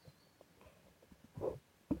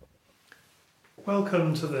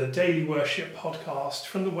Welcome to the Daily Worship podcast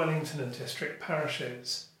from the Wellington and District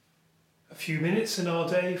parishes. A few minutes in our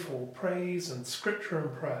day for praise and scripture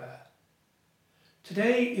and prayer.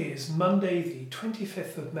 Today is Monday the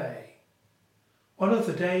 25th of May, one of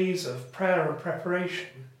the days of prayer and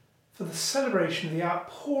preparation for the celebration of the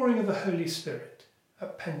outpouring of the Holy Spirit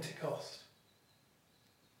at Pentecost.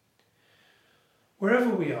 Wherever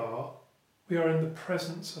we are in the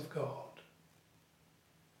presence of God.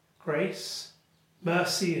 Grace,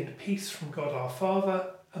 mercy and peace from God our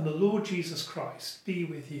Father and the Lord Jesus Christ be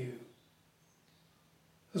with you.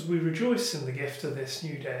 As we rejoice in the gift of this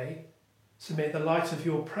new day, so may the light of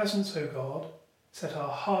your presence, O God, set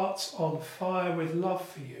our hearts on fire with love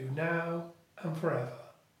for you now and forever.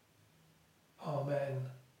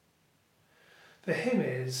 Amen. The hymn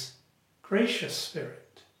is Gracious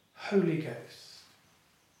Spirit, Holy Ghost.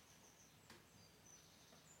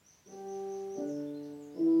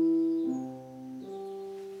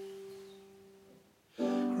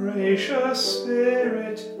 Gracious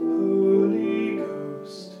Spirit, Holy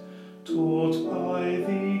Ghost, taught by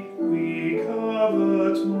thee we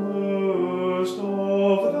covet most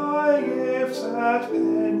of thy gifts at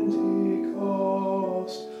Pentecost,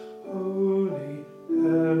 holy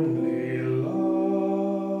heavenly love.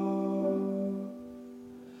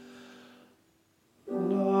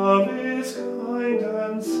 Love is kind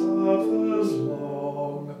and suffers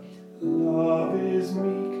long, love is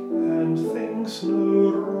meek and thinks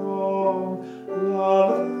no wrong,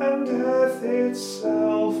 love than death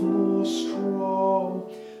itself more strong,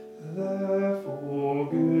 therefore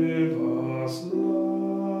give us love.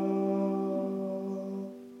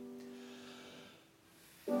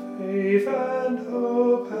 Faith and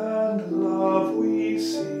hope and love we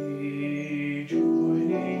see,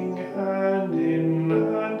 joining hand in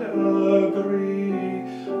hand agree,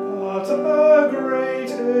 but the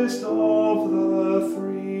greatest of the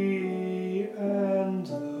three and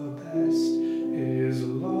the best is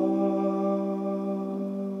love.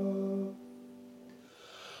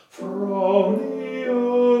 From the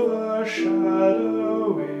overshadowing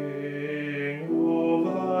of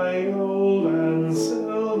thy gold and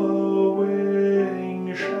silver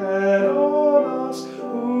wing, shed on us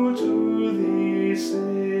who to thee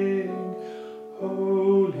sing,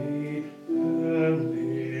 holy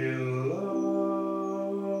heavenly love.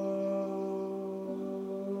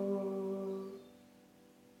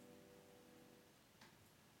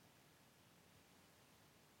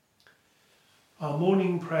 Our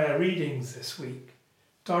morning prayer readings this week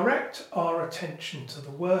direct our attention to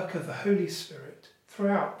the work of the Holy Spirit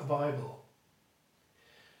throughout the Bible.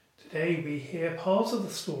 Today we hear part of the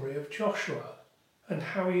story of Joshua and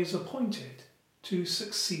how he is appointed to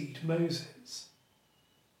succeed Moses.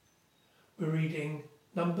 We're reading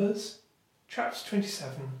Numbers chapter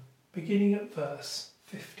 27, beginning at verse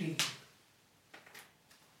 15.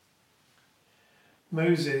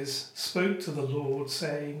 Moses spoke to the Lord,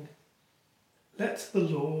 saying, "Let the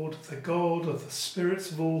Lord, the God of the spirits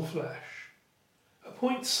of all flesh,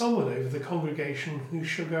 appoint someone over the congregation who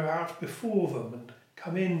shall go out before them and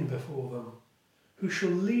come in before them, who shall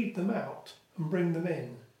lead them out and bring them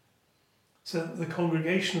in, so that the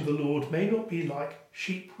congregation of the Lord may not be like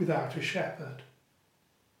sheep without a shepherd."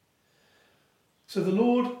 So the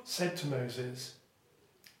Lord said to Moses,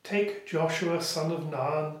 "Take Joshua son of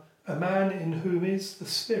Nun, a man in whom is the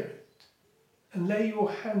Spirit, and lay your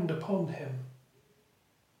hand upon him.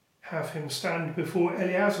 Have him stand before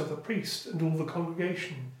Eleazar the priest and all the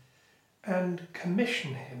congregation, and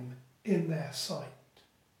commission him in their sight."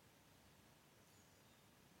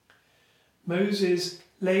 Moses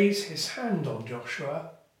lays his hand on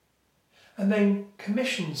Joshua and then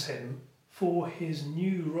commissions him for his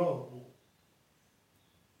new role.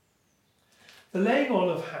 The laying on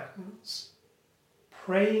of hands,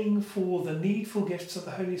 praying for the needful gifts of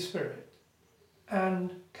the Holy Spirit,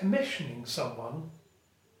 and commissioning someone,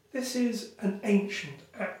 this is an ancient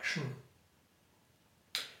action.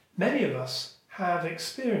 Many of us have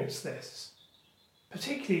experienced this,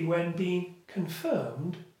 particularly when being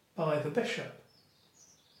confirmed by the bishop,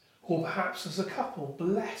 or perhaps as a couple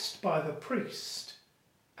blessed by the priest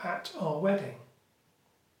at our wedding.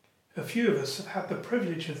 A few of us have had the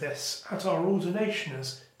privilege of this at our ordination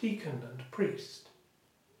as deacon and priest.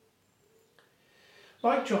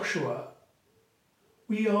 Like Joshua,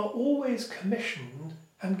 we are always commissioned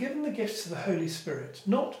and given the gifts of the Holy Spirit,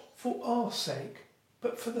 not for our sake,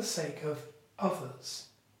 but for the sake of others.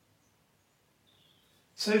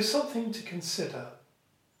 So something to consider.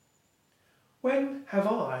 When have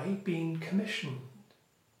I been commissioned?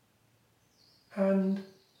 And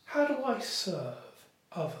how do I serve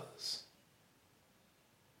others?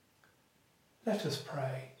 Let us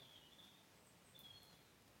pray.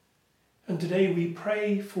 And today we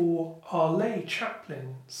pray for our lay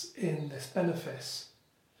chaplains in this benefice,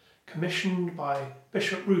 commissioned by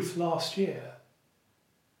Bishop Ruth last year.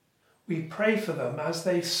 We pray for them as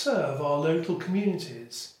they serve our local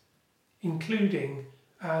communities, including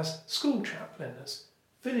as school chaplains, as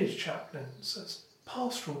village chaplains, as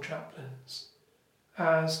pastoral chaplains,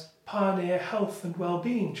 as pioneer health and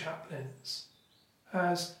well-being chaplains,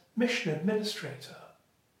 as mission administrator.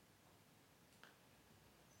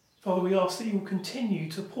 Father, we ask that you will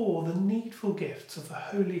continue to pour the needful gifts of the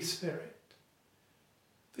Holy Spirit,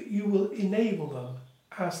 that you will enable them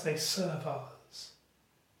as they serve others.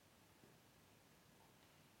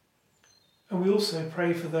 And we also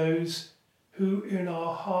pray for those who in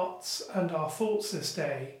our hearts and our thoughts this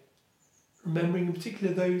day, remembering in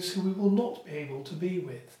particular those who we will not be able to be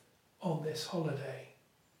with on this holiday.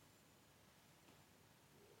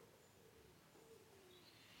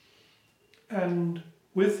 And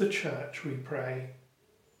with the Church we pray,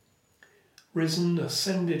 risen,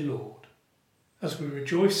 ascended Lord, as we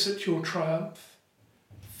rejoice at your triumph,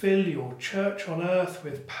 fill your Church on earth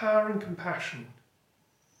with power and compassion,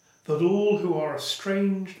 that all who are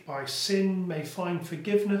estranged by sin may find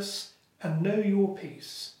forgiveness and know your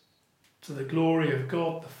peace, to the glory of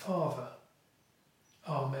God the Father.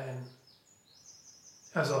 Amen.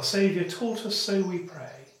 As our Saviour taught us, so we pray.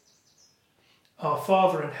 Our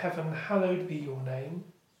Father in heaven, hallowed be your name.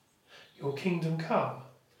 Your kingdom come,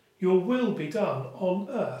 your will be done on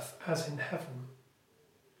earth as in heaven.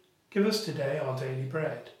 Give us today our daily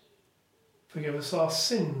bread. Forgive us our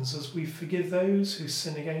sins as we forgive those who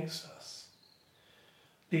sin against us.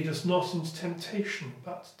 Lead us not into temptation,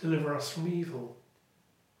 but deliver us from evil.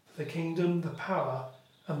 For the kingdom, the power,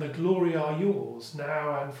 and the glory are yours,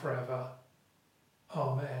 now and forever.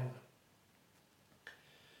 Amen.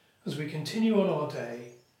 As we continue on our day,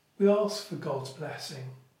 we ask for God's blessing.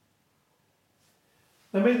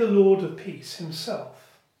 Now may the Lord of peace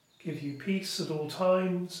himself give you peace at all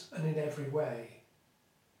times and in every way.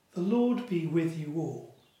 The Lord be with you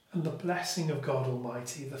all, and the blessing of God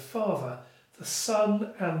Almighty, the Father, the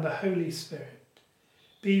Son, and the Holy Spirit,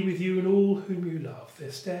 be with you and all whom you love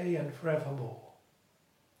this day and forevermore.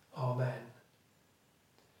 Amen.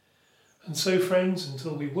 And so, friends,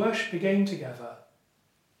 until we worship again together,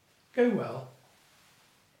 go well.